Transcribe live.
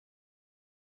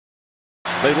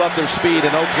They love their speed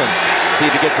in Oakland. See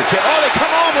if he gets a chance. Oh, they come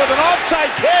on with an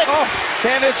onside kick. Oh.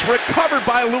 And it's recovered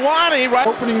by Luani. Right?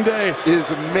 Opening day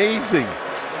is amazing.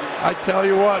 I tell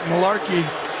you what, Malarkey,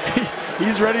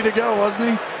 he's ready to go,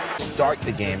 wasn't he? Start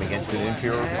the game against an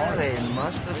inferior opponent. They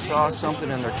must have saw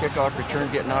something in their kickoff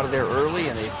return getting out of there early,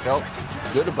 and they felt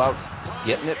good about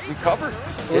getting it recovered.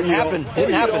 Didn't happen. You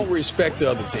don't respect the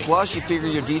other team. Plus, you figure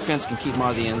your defense can keep them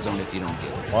out of the end zone if you don't get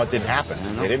it. Well, it didn't happen.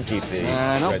 They didn't keep the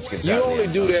Redskins out. You only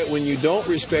do that when you don't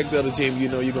respect the other team. You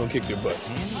know you're going to kick their butts.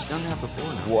 Andy's done that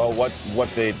before now. Well,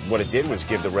 what it did was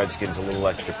give the Redskins a little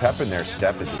extra pep in their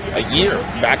step. As a year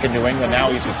back in New England,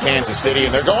 now he's with Kansas City,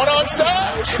 and they're going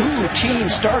onside. Two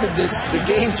teams started the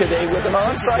game today with an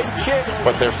onside kick.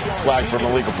 But they're flagged from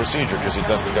illegal procedure because it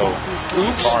doesn't go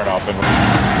far enough.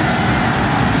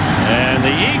 And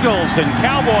the Eagles and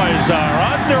Cowboys are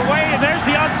underway, and there's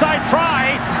the onside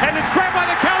try, and it's grabbed by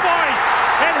the Cowboys,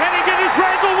 and heading in is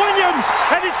Randall Williams,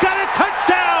 and he's got a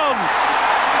touchdown!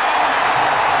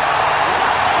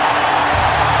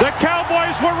 The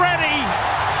Cowboys were ready!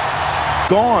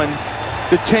 Gone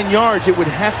the 10 yards it would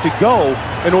have to go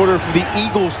in order for the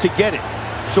Eagles to get it.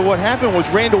 So what happened was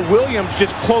Randall Williams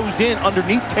just closed in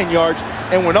underneath 10 yards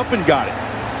and went up and got it.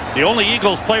 The only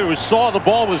Eagles player who saw the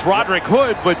ball was Roderick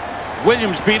Hood, but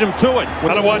Williams beat him to it.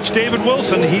 Now to watch David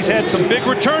Wilson. He's had some big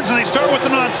returns, and they start with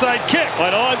an onside kick.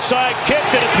 An onside kick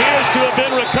that appears to have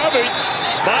been recovered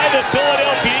by the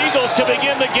Philadelphia Eagles to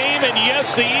begin the game, and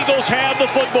yes, the Eagles have the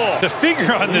football. The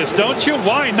figure on this, don't you?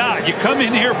 Why not? You come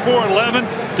in here 4-11,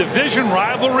 division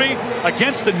rivalry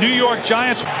against the New York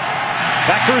Giants.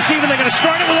 Back to receiving, they're going to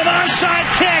start it with an onside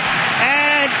kick,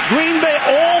 and Green Bay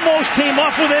almost came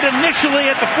up with it initially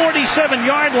at the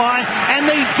 47-yard line, and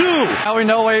they do. Now we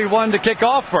know he wanted to kick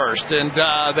off first, and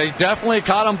they definitely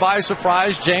caught him by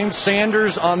surprise. James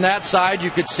Sanders on that side,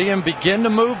 you could see him begin to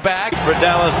move back. For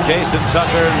Dallas, Jason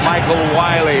Tucker and Michael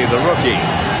Wiley, the rookie.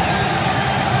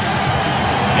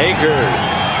 Akers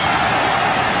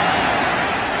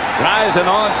tries an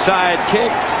onside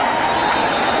kick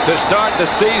to start the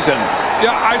season.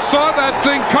 Yeah, I saw that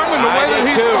thing coming the way that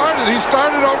he started. He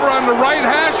started over on the right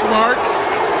hash mark,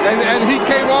 and he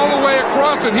came all the way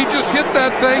across, and he just hit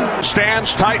that thing.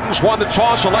 Stands, Titans won the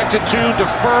toss, elected to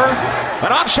defer. An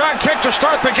onside kick to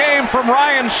start the game from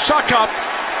Ryan Suckup.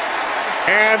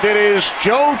 And it is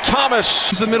Joe Thomas.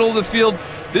 This is the middle of the field.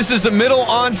 This is a middle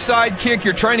onside kick.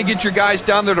 You're trying to get your guys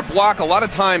down there to block. A lot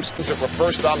of times. That were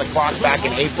first on the clock back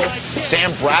in April.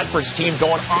 Sam Bradford's team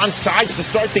going onsides to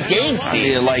start the game,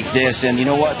 Steve. Like this, and you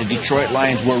know what? The Detroit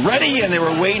Lions were ready, and they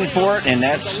were waiting for it, and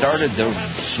that started the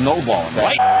snowball.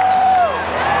 Right.